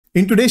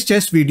In today's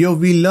chess video,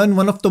 we'll learn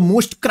one of the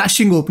most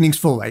crashing openings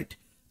for white,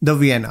 the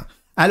Vienna.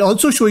 I'll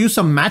also show you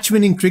some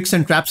match-winning tricks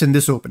and traps in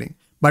this opening.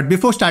 But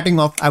before starting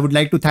off, I would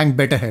like to thank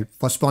BetterHelp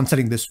for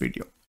sponsoring this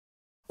video.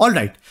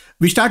 Alright,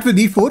 we start with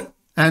e4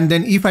 and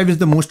then e5 is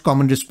the most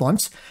common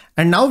response.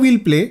 And now we'll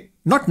play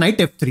not knight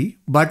f3,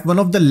 but one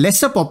of the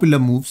lesser popular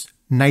moves,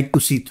 knight to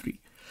c3.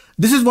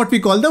 This is what we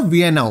call the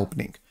Vienna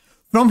opening.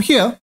 From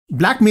here,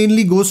 black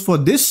mainly goes for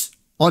this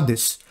or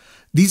this.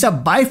 These are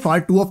by far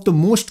two of the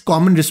most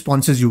common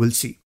responses you will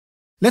see.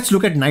 Let's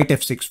look at knight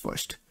f6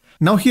 first.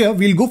 Now here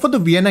we'll go for the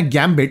Vienna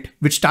Gambit,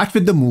 which starts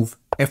with the move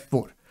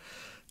f4.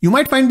 You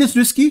might find this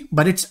risky,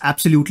 but it's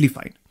absolutely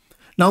fine.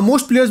 Now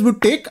most players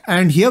would take,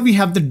 and here we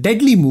have the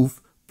deadly move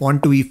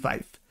pawn to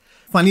e5.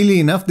 Funnily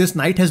enough, this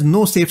knight has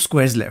no safe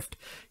squares left.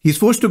 He's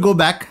forced to go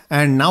back,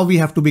 and now we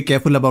have to be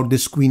careful about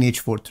this queen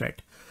h4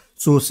 threat.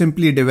 So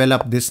simply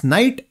develop this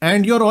knight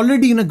and you're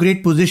already in a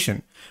great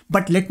position.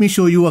 But let me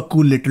show you a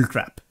cool little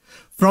trap.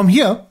 From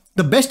here,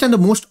 the best and the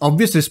most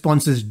obvious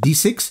response is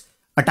d6,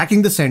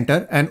 attacking the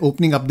center and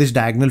opening up this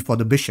diagonal for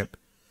the bishop.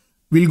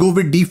 We'll go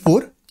with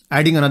d4,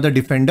 adding another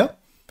defender.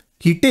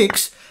 He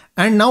takes,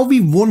 and now we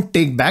won't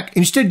take back,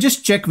 instead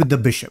just check with the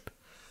bishop.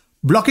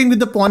 Blocking with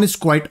the pawn is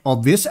quite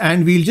obvious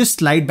and we'll just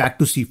slide back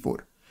to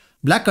c4.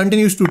 Black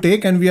continues to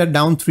take and we are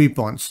down 3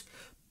 pawns.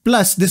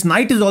 Plus, this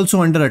knight is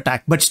also under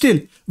attack, but still,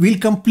 we'll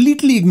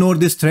completely ignore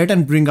this threat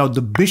and bring out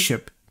the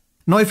bishop.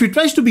 Now, if he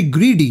tries to be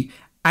greedy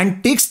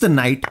and takes the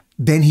knight,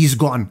 then he's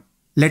gone.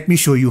 Let me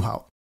show you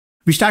how.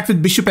 We start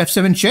with bishop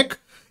f7 check.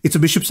 It's a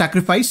bishop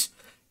sacrifice.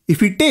 If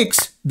he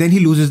takes, then he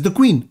loses the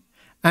queen.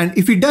 And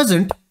if he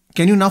doesn't,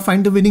 can you now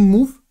find the winning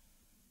move?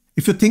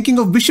 If you're thinking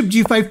of bishop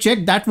g5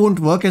 check, that won't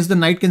work as the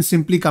knight can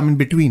simply come in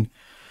between.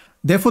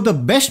 Therefore, the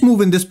best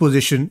move in this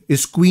position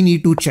is queen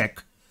e2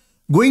 check.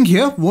 Going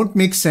here won't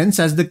make sense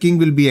as the king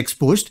will be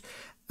exposed,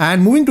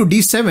 and moving to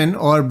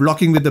d7 or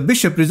blocking with the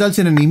bishop results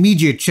in an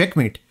immediate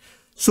checkmate.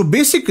 So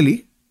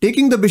basically,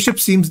 taking the bishop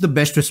seems the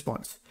best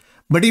response.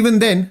 But even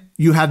then,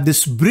 you have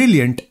this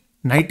brilliant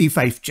knight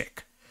e5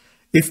 check.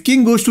 If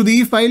king goes to the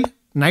e file,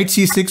 knight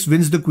c6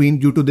 wins the queen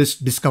due to this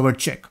discovered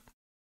check.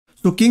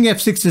 So king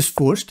f6 is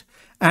forced,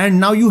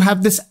 and now you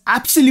have this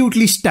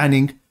absolutely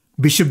stunning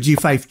bishop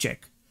g5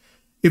 check.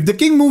 If the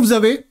king moves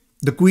away,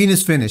 the queen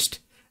is finished.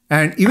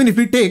 And even if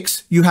he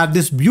takes, you have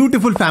this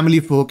beautiful family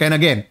fork, and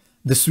again,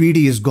 the Swede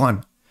is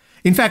gone.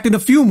 In fact, in a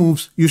few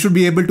moves, you should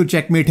be able to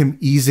checkmate him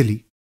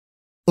easily.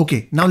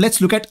 Okay, now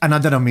let's look at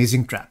another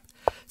amazing trap.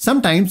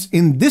 Sometimes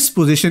in this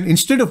position,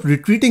 instead of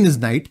retreating his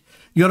knight,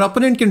 your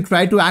opponent can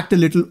try to act a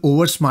little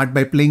over smart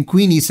by playing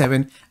queen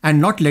e7 and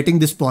not letting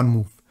this pawn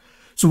move.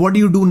 So what do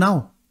you do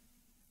now?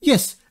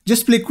 Yes,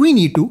 just play queen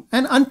e2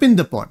 and unpin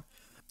the pawn.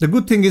 The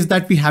good thing is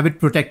that we have it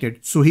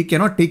protected, so he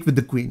cannot take with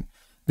the queen.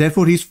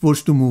 Therefore, he's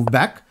forced to move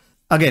back.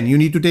 Again, you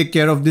need to take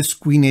care of this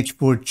queen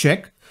h4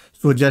 check.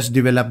 So just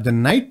develop the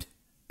knight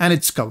and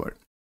it's covered.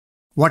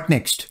 What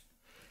next?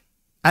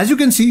 As you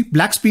can see,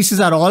 black's pieces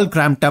are all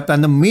cramped up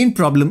and the main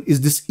problem is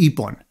this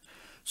e-pawn.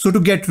 So to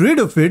get rid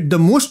of it, the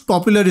most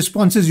popular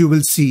responses you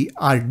will see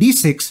are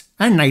d6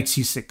 and knight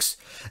c6.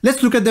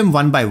 Let's look at them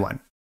one by one.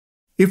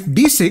 If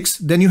d6,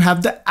 then you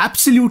have the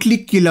absolutely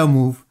killer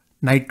move,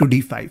 knight to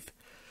d5.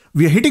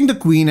 We are hitting the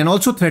queen and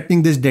also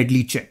threatening this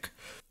deadly check.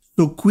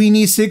 So queen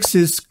e6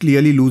 is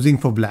clearly losing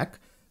for black.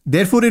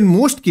 Therefore, in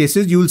most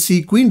cases, you will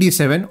see queen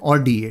d7 or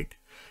d8.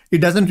 It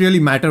doesn't really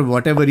matter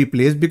whatever he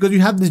plays because you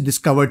have this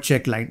discovered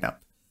check lined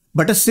up.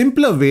 But a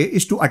simpler way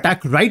is to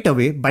attack right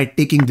away by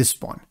taking this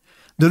pawn.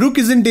 The rook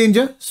is in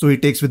danger, so he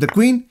takes with the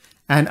queen.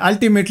 And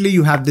ultimately,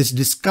 you have this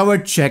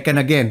discovered check, and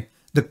again,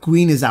 the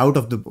queen is out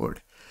of the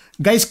board.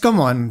 Guys, come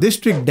on, this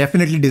trick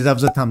definitely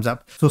deserves a thumbs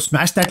up. So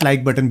smash that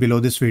like button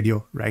below this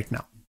video right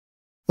now.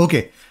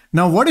 Okay,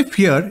 now what if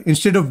here,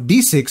 instead of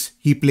d6,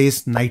 he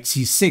plays knight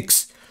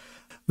c6?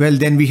 Well,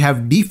 then we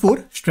have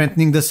d4,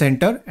 strengthening the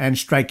center and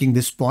striking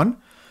this pawn.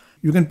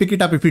 You can pick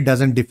it up if he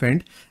doesn't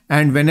defend.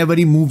 And whenever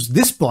he moves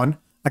this pawn,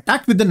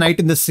 attack with the knight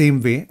in the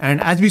same way. And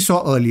as we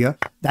saw earlier,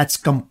 that's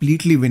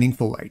completely winning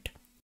for white.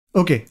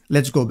 Okay,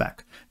 let's go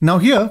back. Now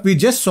here, we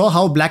just saw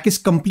how black is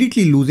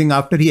completely losing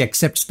after he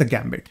accepts the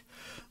gambit.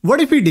 What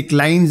if he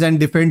declines and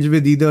defends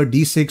with either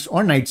d6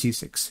 or knight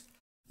c6?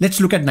 Let's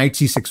look at knight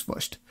c6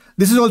 first.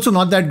 This is also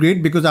not that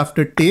great because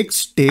after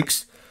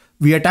takes,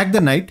 we attack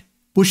the knight,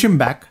 push him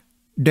back,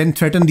 then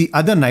threaten the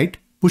other knight,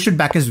 push it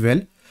back as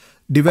well,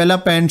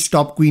 develop and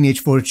stop queen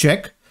h4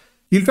 check.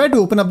 He'll try to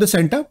open up the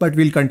center, but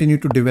we'll continue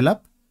to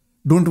develop.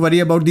 Don't worry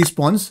about these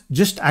pawns,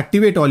 just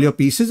activate all your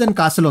pieces and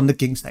castle on the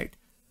king side.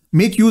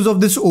 Make use of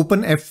this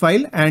open f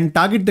file and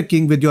target the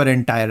king with your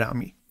entire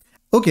army.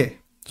 Okay,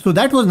 so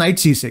that was knight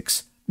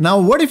c6. Now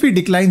what if he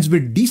declines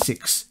with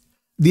d6?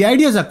 The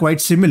ideas are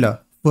quite similar.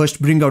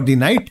 First bring out the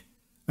knight,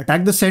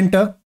 attack the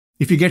center.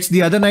 If he gets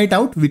the other knight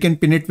out, we can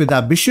pin it with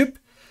our bishop.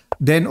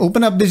 Then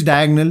open up this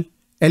diagonal,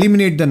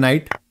 eliminate the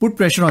knight, put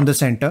pressure on the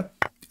center.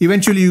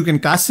 Eventually you can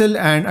castle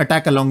and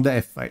attack along the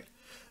f file.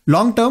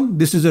 Long term,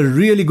 this is a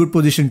really good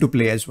position to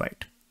play as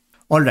white.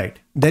 Alright,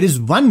 there is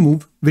one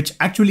move which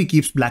actually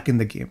keeps black in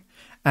the game.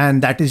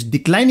 and that is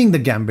declining the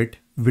gambit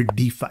with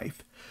d5.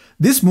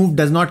 This move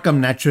does not come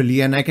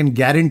naturally, and I can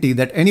guarantee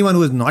that anyone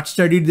who has not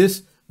studied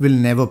this will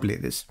never play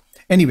this.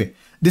 Anyway,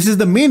 this is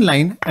the main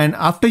line, and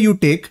after you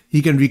take,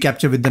 he can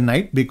recapture with the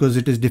knight because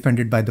it is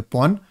defended by the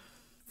pawn.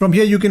 From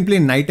here, you can play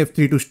knight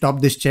f3 to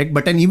stop this check,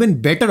 but an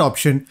even better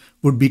option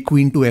would be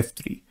queen to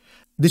f3.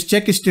 This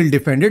check is still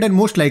defended, and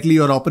most likely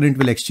your opponent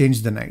will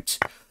exchange the knights.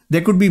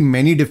 There could be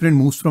many different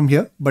moves from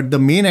here, but the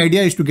main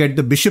idea is to get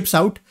the bishops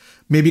out,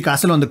 maybe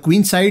castle on the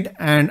queen side,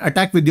 and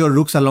attack with your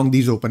rooks along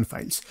these open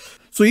files.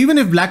 So even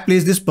if black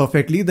plays this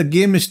perfectly, the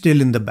game is still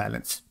in the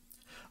balance.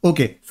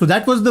 Okay, so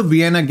that was the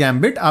Vienna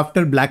Gambit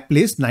after black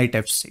plays knight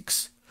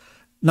f6.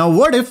 Now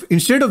what if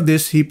instead of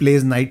this he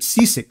plays knight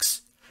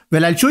c6?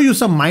 Well, I'll show you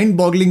some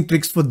mind-boggling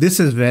tricks for this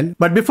as well.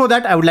 But before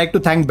that, I would like to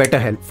thank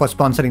BetterHelp for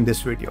sponsoring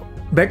this video.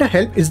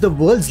 BetterHelp is the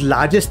world's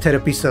largest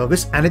therapy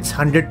service, and it's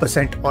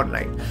 100%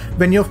 online.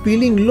 When you're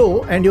feeling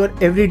low and your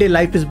everyday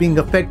life is being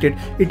affected,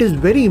 it is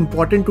very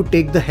important to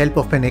take the help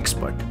of an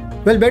expert.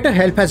 Well,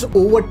 BetterHelp has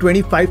over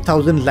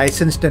 25,000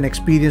 licensed and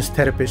experienced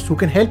therapists who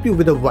can help you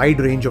with a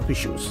wide range of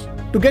issues.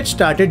 To get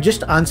started,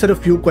 just answer a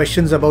few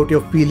questions about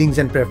your feelings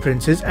and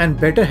preferences, and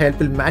BetterHelp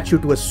will match you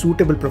to a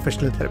suitable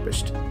professional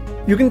therapist.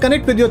 You can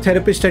connect with your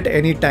therapist at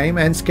any time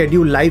and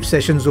schedule live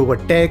sessions over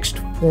text,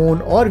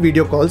 phone, or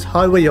video calls,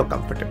 however you're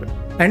comfortable.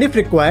 And if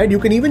required, you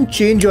can even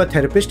change your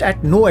therapist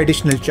at no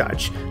additional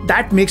charge.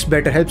 That makes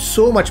BetterHelp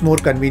so much more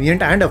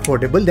convenient and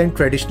affordable than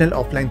traditional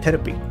offline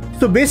therapy.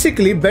 So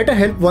basically,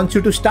 BetterHelp wants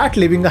you to start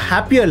living a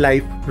happier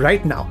life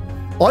right now.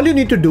 All you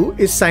need to do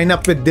is sign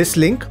up with this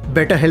link,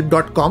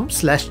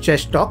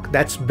 betterhelp.com/chesstalk,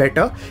 that's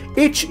better,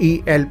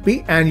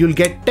 HELP, and you'll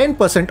get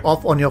 10%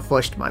 off on your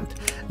first month.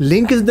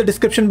 Link is in the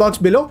description box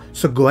below,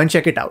 so go and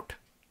check it out.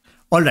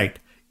 Alright,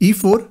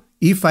 e4,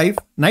 e5,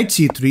 knight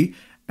c3,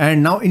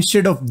 and now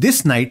instead of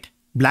this knight,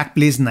 black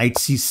plays knight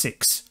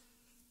c6.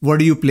 What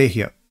do you play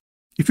here?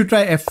 If you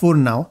try f4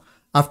 now,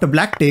 after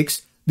black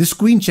takes, this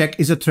queen check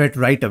is a threat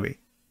right away.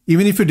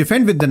 Even if you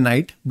defend with the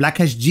knight, black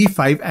has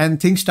g5 and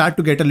things start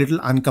to get a little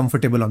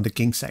uncomfortable on the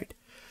king side.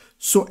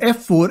 So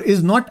f4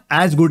 is not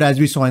as good as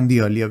we saw in the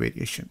earlier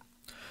variation.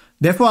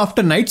 Therefore,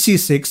 after knight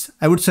c6,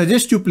 I would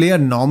suggest you play a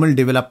normal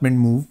development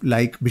move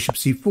like bishop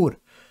c4.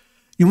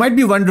 You might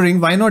be wondering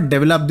why not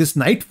develop this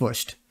knight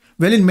first?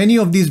 Well, in many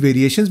of these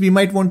variations, we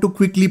might want to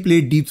quickly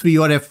play d3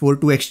 or f4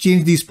 to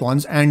exchange these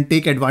pawns and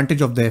take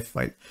advantage of the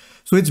f-file.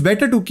 So it's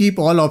better to keep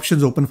all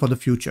options open for the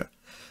future.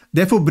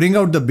 Therefore, bring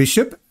out the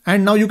bishop,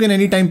 and now you can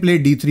anytime play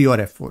d3 or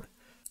f4.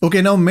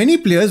 Okay, now many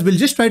players will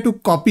just try to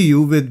copy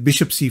you with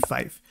bishop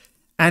c5.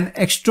 An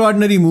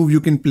extraordinary move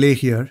you can play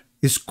here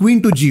is queen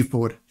to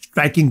g4,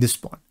 striking this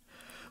pawn.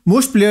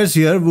 Most players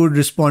here would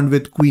respond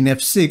with queen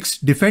f6,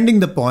 defending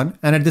the pawn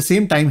and at the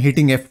same time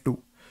hitting f2.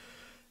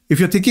 If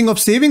you're thinking of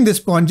saving this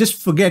pawn, just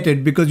forget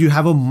it because you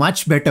have a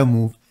much better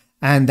move,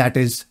 and that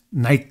is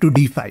knight to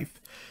d5.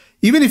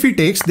 Even if he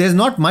takes, there's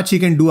not much he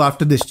can do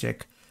after this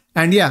check.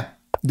 And yeah,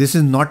 this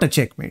is not a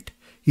checkmate.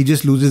 He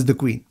just loses the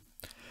queen.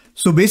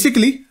 So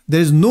basically,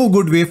 there is no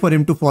good way for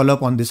him to follow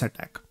up on this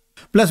attack.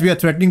 Plus, we are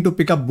threatening to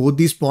pick up both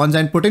these pawns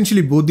and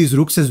potentially both these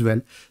rooks as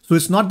well. So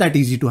it's not that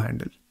easy to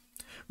handle.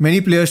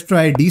 Many players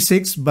try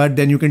d6, but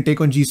then you can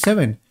take on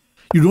g7.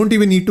 You don't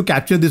even need to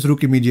capture this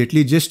rook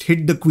immediately. Just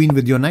hit the queen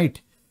with your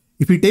knight.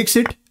 If he takes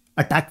it,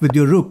 attack with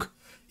your rook.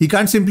 He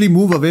can't simply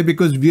move away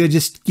because we are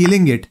just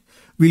killing it.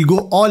 We'll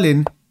go all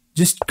in,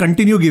 just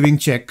continue giving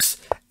checks.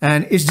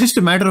 And it's just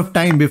a matter of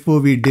time before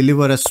we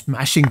deliver a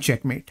smashing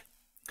checkmate.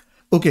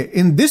 Okay,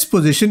 in this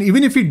position,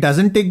 even if he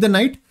doesn't take the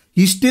knight,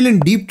 he's still in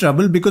deep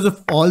trouble because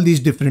of all these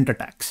different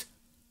attacks.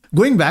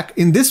 Going back,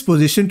 in this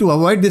position, to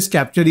avoid this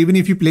capture, even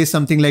if you play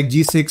something like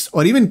g6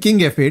 or even king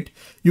f8,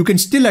 you can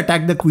still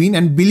attack the queen,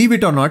 and believe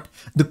it or not,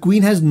 the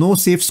queen has no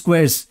safe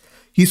squares.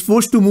 He's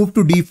forced to move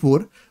to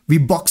d4, we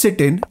box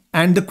it in,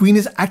 and the queen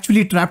is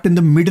actually trapped in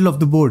the middle of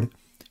the board.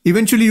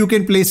 Eventually, you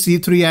can play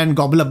c3 and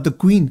gobble up the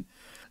queen.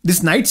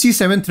 This knight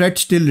c7 threat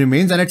still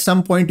remains, and at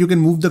some point you can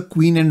move the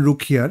queen and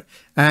rook here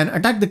and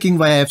attack the king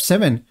via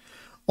f7.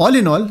 All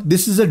in all,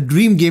 this is a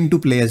dream game to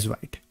play as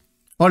white.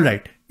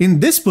 Alright, in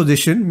this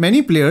position,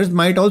 many players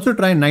might also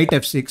try knight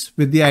f6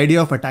 with the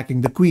idea of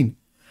attacking the queen.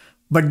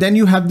 But then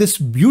you have this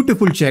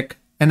beautiful check,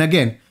 and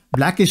again,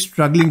 black is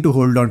struggling to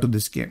hold on to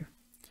this game.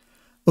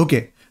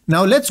 Okay,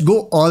 now let's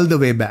go all the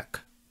way back.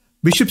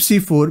 Bishop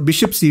c4,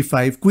 bishop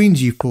c5, queen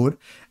g4,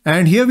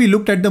 and here we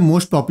looked at the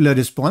most popular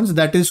response,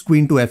 that is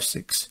queen to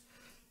f6.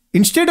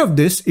 Instead of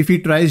this, if he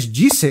tries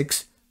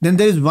g6, then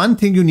there is one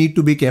thing you need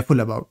to be careful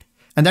about,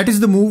 and that is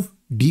the move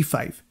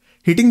d5,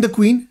 hitting the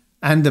queen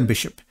and the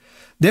bishop.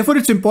 Therefore,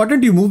 it's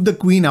important you move the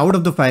queen out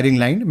of the firing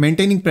line,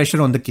 maintaining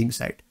pressure on the king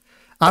side.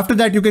 After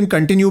that, you can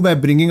continue by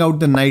bringing out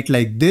the knight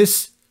like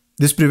this.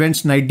 This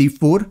prevents knight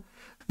d4.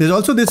 There's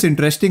also this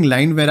interesting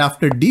line where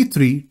after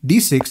d3,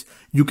 d6,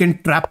 you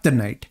can trap the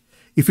knight.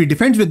 If he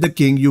defends with the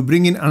king, you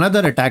bring in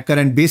another attacker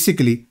and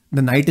basically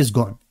the knight is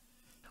gone.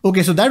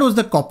 Okay, so that was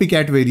the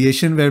copycat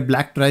variation where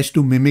black tries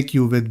to mimic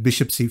you with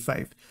bishop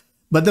c5.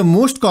 But the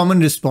most common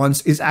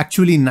response is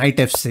actually knight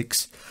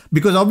f6,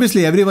 because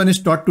obviously everyone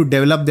is taught to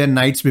develop their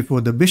knights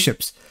before the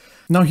bishops.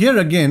 Now here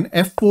again,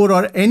 f4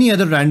 or any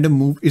other random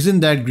move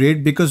isn't that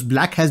great because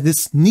black has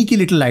this sneaky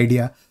little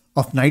idea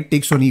of knight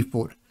takes on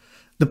e4.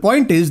 The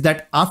point is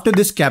that after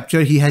this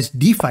capture, he has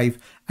d5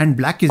 and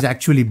black is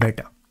actually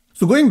better.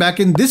 So going back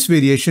in this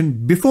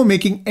variation, before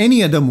making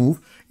any other move,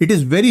 it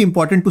is very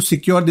important to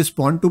secure this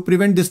pawn to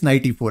prevent this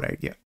knight e4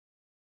 idea.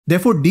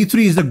 Therefore,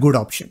 d3 is a good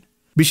option.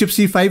 Bishop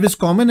c5 is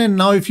common, and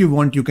now if you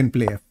want, you can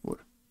play f4.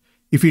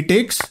 If he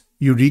takes,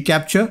 you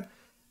recapture,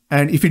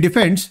 and if he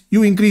defends,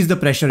 you increase the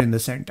pressure in the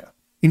center.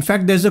 In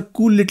fact, there's a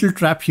cool little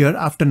trap here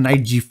after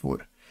knight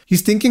g4.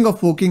 He's thinking of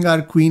forking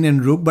our queen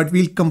and rook, but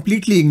we'll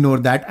completely ignore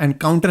that and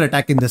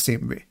counter-attack in the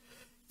same way.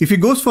 If he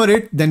goes for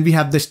it, then we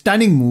have the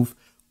stunning move,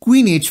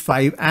 queen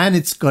h5, and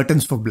it's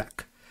curtains for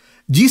black.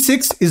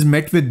 g6 is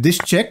met with this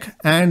check,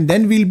 and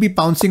then we'll be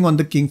pouncing on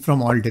the king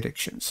from all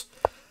directions.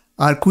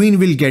 Our queen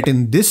will get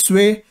in this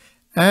way,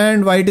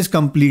 and white is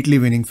completely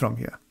winning from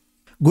here.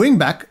 Going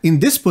back, in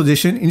this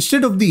position,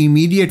 instead of the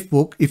immediate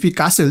fork, if he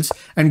castles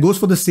and goes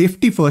for the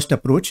safety first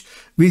approach,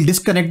 we'll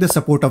disconnect the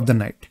support of the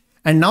knight.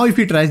 And now if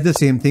he tries the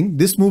same thing,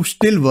 this move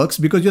still works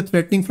because you're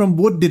threatening from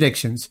both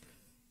directions.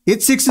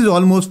 h6 is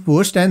almost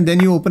forced, and then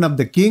you open up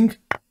the king,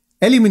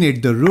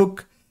 eliminate the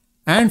rook,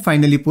 and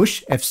finally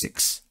push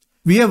f6.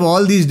 We have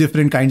all these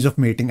different kinds of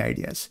mating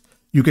ideas.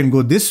 You can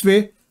go this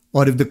way,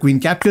 or if the queen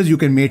captures, you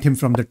can mate him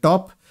from the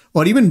top,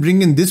 or even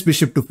bring in this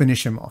bishop to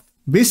finish him off.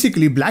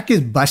 Basically, black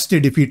is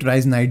busted if he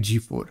tries knight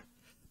g4.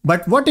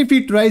 But what if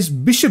he tries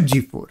bishop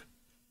g4?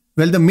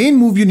 Well, the main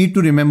move you need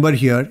to remember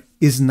here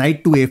is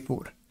knight to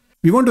a4.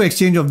 We want to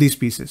exchange of these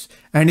pieces,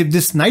 and if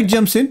this knight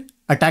jumps in,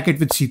 attack it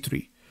with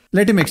c3.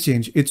 Let him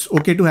exchange. It's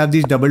okay to have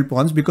these double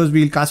pawns because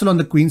we'll castle on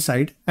the queen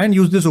side and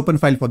use this open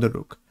file for the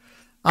rook.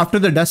 After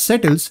the dust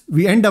settles,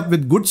 we end up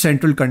with good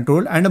central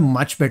control and a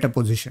much better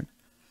position.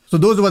 So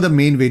those were the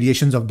main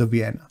variations of the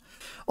Vienna.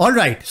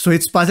 Alright, so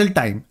it's puzzle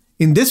time.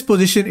 In this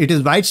position, it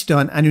is white's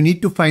turn and you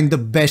need to find the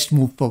best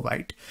move for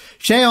white.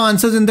 Share your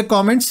answers in the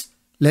comments.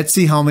 Let's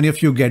see how many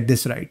of you get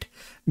this right.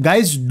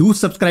 Guys, do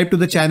subscribe to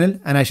the channel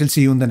and I shall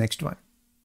see you in the next one.